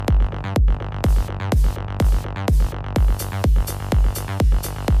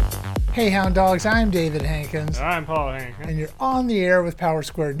Hey, Hound Dogs, I'm David Hankins. I'm Paul Hankins. And you're on the air with Power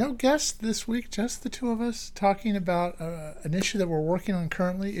Squared. No guests this week, just the two of us talking about an issue that we're working on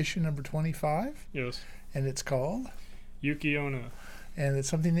currently, issue number 25. Yes. And it's called? Yuki Onna. And it's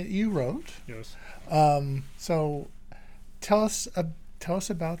something that you wrote. Yes. So tell us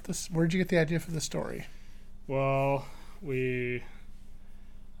about this. Where did you get the idea for the story? Well, I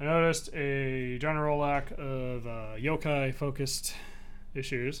noticed a general lack of yokai-focused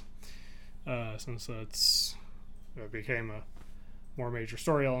issues, since it became a more major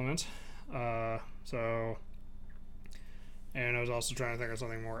story element. And I was also trying to think of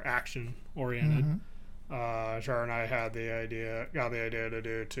something more action-oriented. Mm-hmm. Char and I got the idea to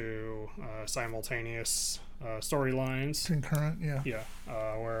do two simultaneous storylines. Concurrent, yeah. Yeah,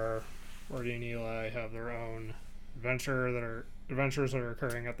 where Gordy and Eli have their own adventures that are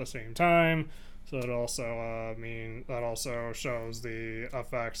occurring at the same time. So it also that also shows the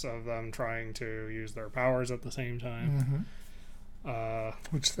effects of them trying to use their powers at the same time. Mm-hmm.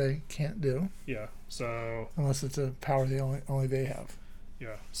 Which they can't do. Yeah. So unless it's a power only they have.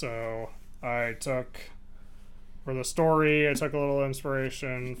 Yeah. So for the story, I took a little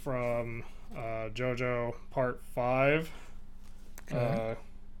inspiration from JoJo Part 5, okay.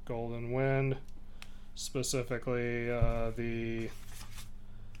 Golden Wind, specifically the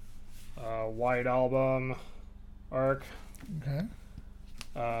White Album arc. Okay.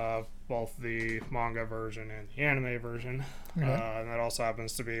 Both the manga version and the anime version. Okay. And that also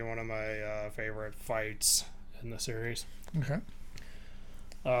happens to be one of my favorite fights in the series. Okay.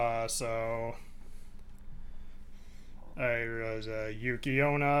 So I realized Yuki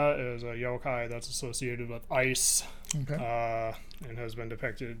Onna is a yokai that's associated with ice. Okay. And has been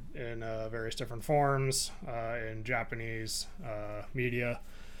depicted in various different forms in Japanese media.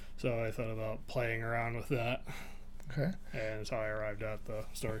 So I thought about playing around with that. Okay. And that's how I arrived at the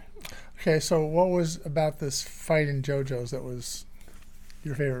story. Okay, so what was about this fight in JoJo's that was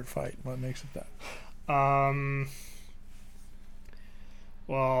your favorite fight? What makes it that?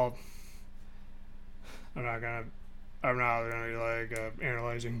 Well, I'm not gonna be like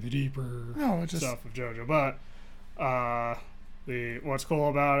analyzing the deeper stuff of JoJo, but what's cool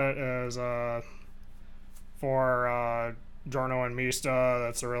about it is for Giorno and Mista,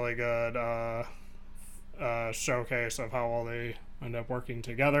 that's a really good showcase of how well they end up working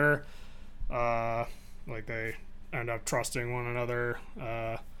together. Like they end up trusting one another.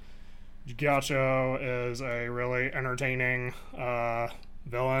 Ghiaccio is a really entertaining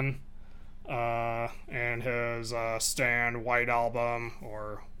villain, and his stand White Album,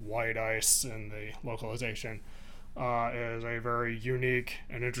 or White Ice in the localization, is a very unique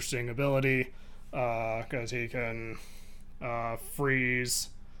and interesting ability, because he can freeze.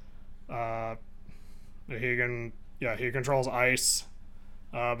 He controls ice,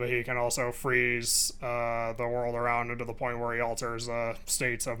 but he can also freeze the world around him to the point where he alters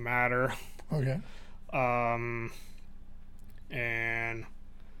states of matter. Okay. And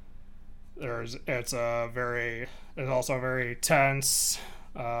it's also very tense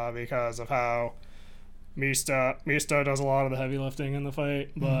because of how Mista does a lot of the heavy lifting in the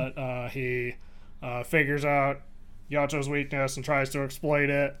fight, but he figures out Ghiaccio's weakness and tries to exploit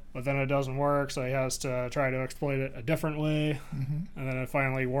it, but then it doesn't work, so he has to try to exploit it a different way, and then it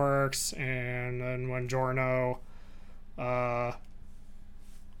finally works, and then when Giorno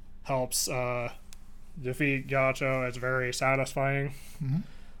helps defeat Ghiaccio, it's very satisfying.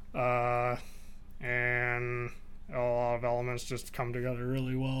 And a lot of elements just come together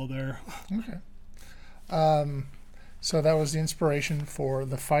really well there. Okay. So that was the inspiration for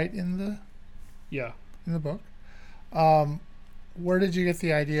the fight in the book. Where did you get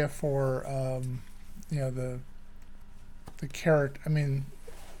the idea for the character? I mean,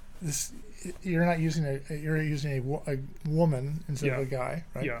 you're using a woman instead of a guy,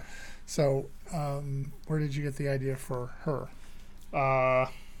 right? Yeah. So where did you get the idea for her?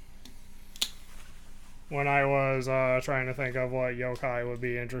 When I was trying to think of what yokai would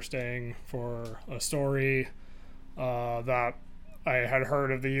be interesting for a story, that I had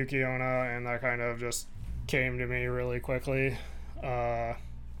heard of the Yuki Onna, and that kind of just came to me really quickly. And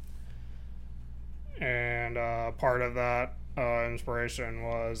part of that inspiration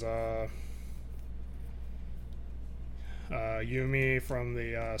was Yumi from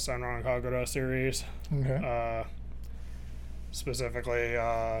the Senran Kagura series. Okay. Specifically,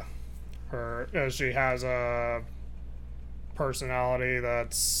 she has a personality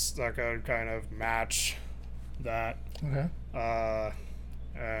that could kind of match that. Okay.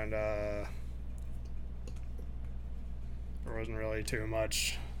 And there wasn't really too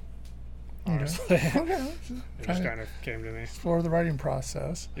much honestly. Okay. It just kind of came to me. Explore the writing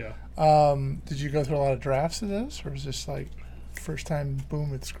process. Yeah. Did you go through a lot of drafts of this, or was this like first time,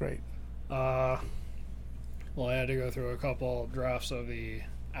 boom, it's great? Well, I had to go through a couple drafts of the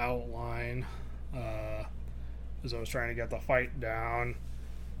outline as I was trying to get the fight down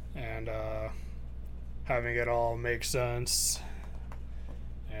and having it all make sense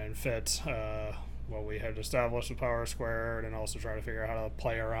and fit what we had established with Power Squared, and also try to figure out how to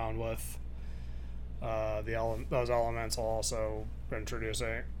play around with those elements, while also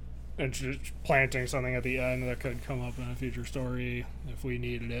planting something at the end that could come up in a future story if we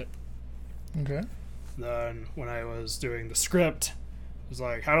needed it. Okay. Then when I was doing the script, it was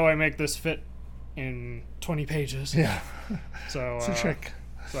like, how do I make this fit in 20 pages? Yeah. So it's a trick.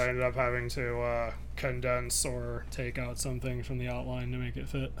 So I ended up having to condense or take out some things from the outline to make it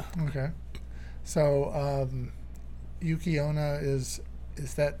fit. Okay. So Yuki Onna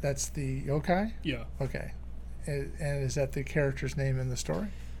that's the yokai? Yeah. Okay. And is that the character's name in the story?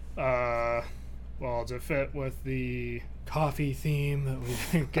 Well, to fit with the coffee theme that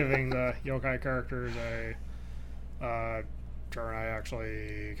we've been giving the yokai characters, Trevor and I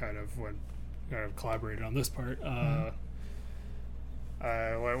actually kind of collaborated on this part.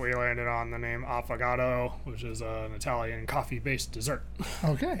 We landed on the name Affogato, which is an Italian coffee-based dessert.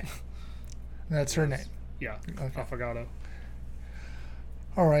 Okay. That's her name. Yeah, Okay. Affogato.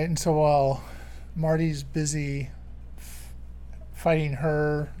 All right, and so while Marty's busy fighting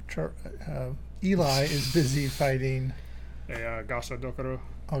her, Eli is busy fighting A Gasa Dokoro.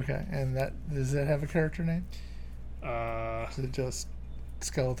 Okay, and does that have a character name? Is it just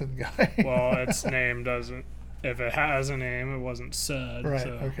skeleton guy? Well, its name doesn't. If it has a name, it wasn't said. Right. So.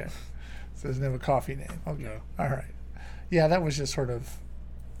 Okay. So it doesn't have a coffee name. Okay. No. All right. Yeah, that was just sort of,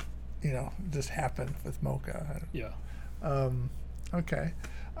 just happened with Mocha. Yeah. Okay.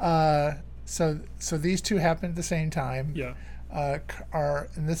 So these two happened at the same time. Yeah.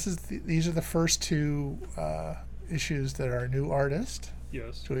 And these are the first two issues that our new artist,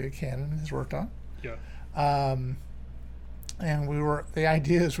 Yes. Julia Cannon, has worked on. Yeah. And the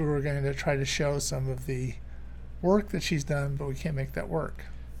idea is we were going to try to show some of the work that she's done, but we can't make that work.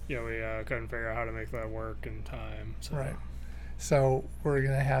 Yeah, we couldn't figure out how to make that work in time. So. Right. So we're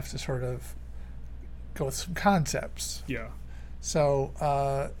going to have to sort of go with some concepts. Yeah.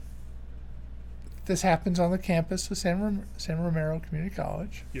 So this happens on the campus of San Romero Community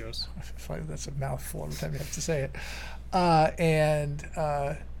College. Yes. I feel like that's a mouthful every time you have to say it. And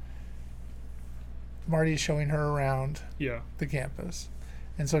Marty's showing her around the campus.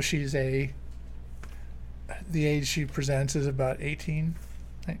 And so the age she presents is about 18,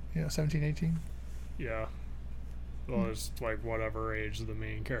 17, 18. Yeah. Well, it's like whatever age the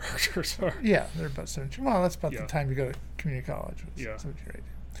main characters are. Yeah, they're about 17. Well, that's about the time you go to community college. 17 or 18.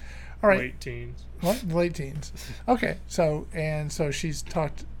 All right. Late teens. What? Late teens. Okay. So she's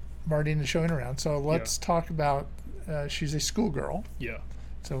talked Marty into showing around. So let's talk about, she's a schoolgirl. Yeah.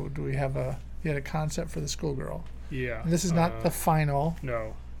 So do we have you had a concept for the schoolgirl? Yeah. And this is not the final.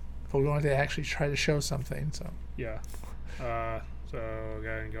 No. But we wanted to actually try to show something. So. Yeah. So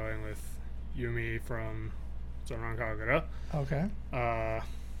again, going with Yumi from Zoran Kagura. Okay. I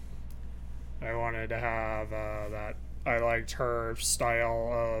wanted to have that. I liked her style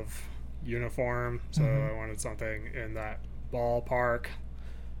of uniform, so I wanted something in that ballpark.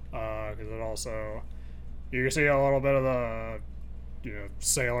 Because it also, you can see a little bit of the,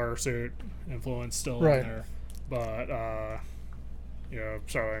 sailor suit influence still in there, but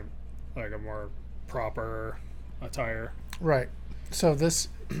showing like a more proper attire. Right. So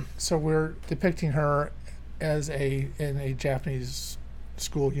we're depicting her as in a Japanese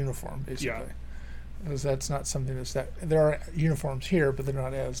school uniform, basically. Yeah. Because that's not something there are uniforms here, but they're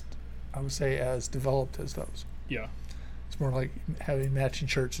not as, I would say, as developed as those. Yeah. It's more like having matching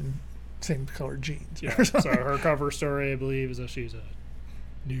shirts and same colored jeans. Yeah. So her cover story, I believe, is that she's a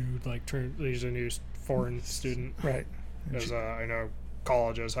new foreign student. Right. Because I know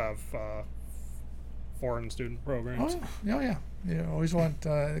colleges have foreign student programs. Oh yeah. You always want,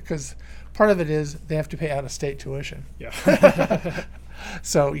 because part of it is they have to pay out-of-state tuition. Yeah.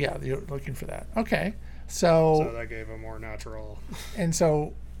 So yeah, you're looking for that. Okay. So that gave a more natural. And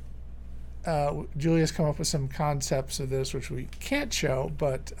so Julia's come up with some concepts of this, which we can't show,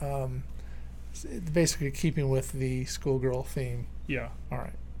 but basically keeping with the schoolgirl theme. Yeah. All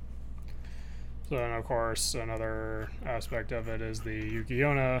right. So then, of course, another aspect of it is the Yuki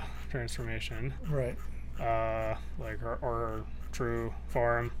Onna transformation. Right. Like her true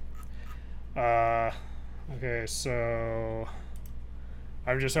form. Okay, so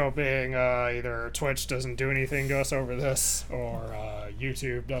I'm just hoping either Twitch doesn't do anything to us over this, or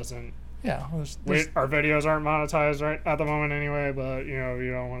YouTube doesn't Yeah. Our videos aren't monetized right at the moment anyway, but you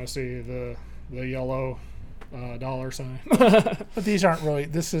don't want to see the yellow dollar sign. But these aren't really.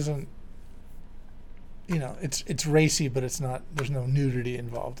 This isn't. It's racy, but it's not. There's no nudity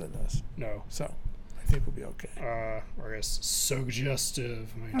involved in this. No. So, I think we'll be okay. Or I guess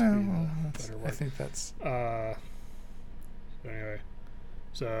suggestive might be the better word. I think that's. Anyway,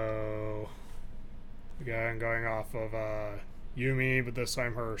 so again, going off of Yumi, but this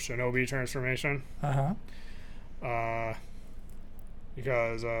time her shinobi transformation.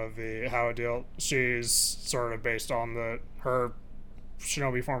 Because of how it dealt, she's sort of based on her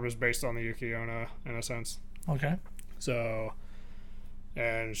shinobi form is based on the Yuki-onna in a sense. Okay. So,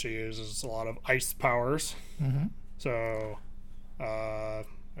 and she uses a lot of ice powers. Mm-hmm. So, I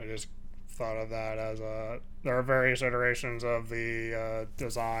just thought of that as there are various iterations of the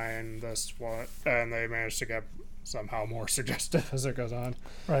design. And they managed to get somehow more suggestive as it goes on.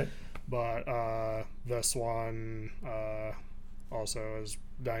 Right. But this one also is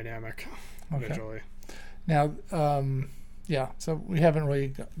dynamic visually. Now, so we haven't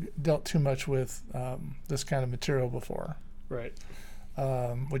really dealt too much with this kind of material before. Right.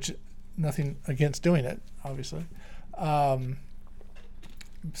 Which, nothing against doing it, obviously.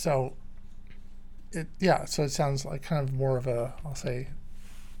 So it sounds like kind of more of a, I'll say,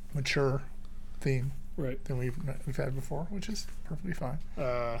 mature theme, right, than we've had before, which is perfectly fine.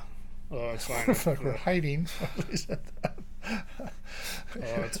 It's fine. Like we're hiding.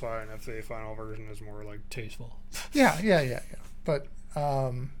 It's fine if the final version is more like tasteful. Yeah. But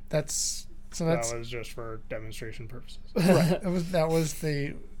that was just for demonstration purposes. Right. That was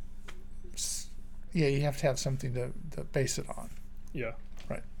the. Yeah, you have to have something to base it on. Yeah.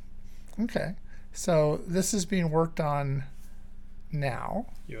 Right. Okay. So this is being worked on now.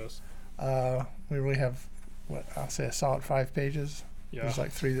 Yes. We really have, I'll say a solid 5 pages. Yeah. There's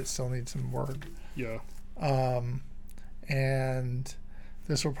like 3 that still need some work. Yeah. And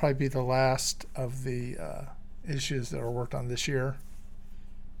this will probably be the last of the issues that are worked on this year.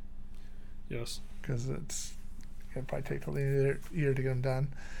 Yes. Because it'll probably take till the end of the year to get them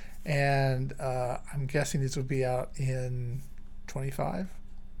done. And I'm guessing these will be out in 2025.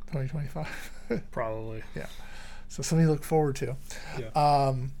 Probably. Yeah. So something to look forward to.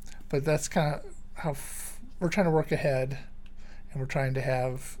 Yeah. But that's kind of how we're trying to work ahead, and we're trying to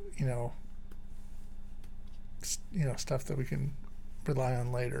have stuff that we can rely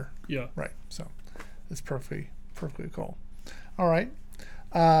on later. Yeah. Right. So it's perfectly cool. All right.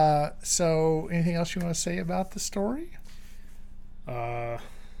 So anything else you want to say about the story? I'm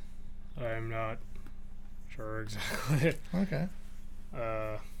not sure exactly. Okay.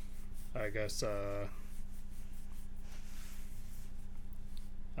 I guess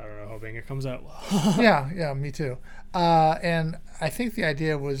I don't know, hoping it comes out well. yeah, me too. And I think the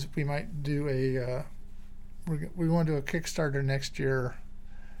idea was we might do we want to do a Kickstarter next year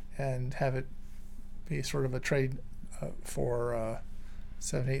and have it be sort of a trade for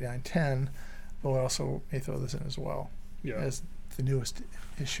 7, 8, 9, 10, but we also may throw this in as well as the newest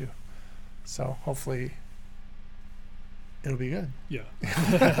issue. So hopefully it'll be good. Yeah.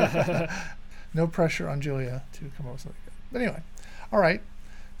 No pressure on Julia to come up with something good. But anyway, all right.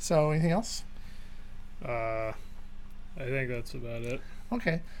 So anything else? I think that's about it.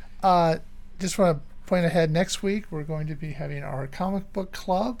 Okay. Just want to point ahead. Next week we're going to be having our comic book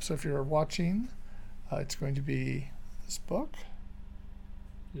club. So if you're watching, it's going to be this book.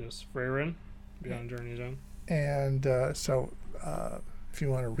 Yes, Freyrin, Beyond Journey's End. And so if you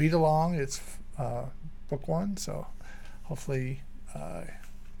want to read along, it's book 1. So hopefully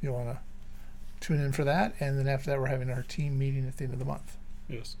you'll want to tune in for that. And then after that, we're having our team meeting at the end of the month.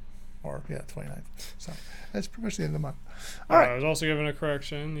 Yes. Or, 29th. So that's pretty much the end of the month. All right. I was also given a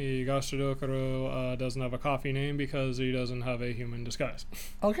correction. The Gashadokuro doesn't have a coffee name because he doesn't have a human disguise.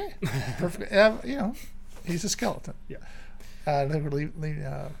 Okay. Perfect. He's a skeleton. Yeah. I think we're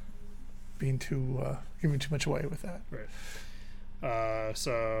giving too much away with that. Right.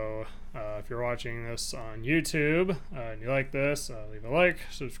 So if you're watching this on YouTube and you like this, leave a like,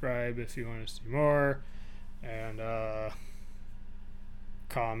 subscribe if you want to see more, and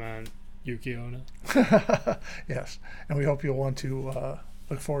comment Yuki-onna. Yes, and we hope you'll want to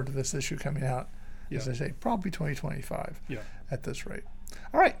look forward to this issue coming out. As I say, probably 2025 at this rate.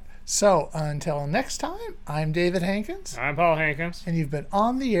 All right, so until next time, I'm David Hankins. I'm Paul Hankins. And you've been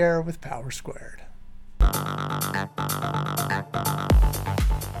on the air with Power Squared.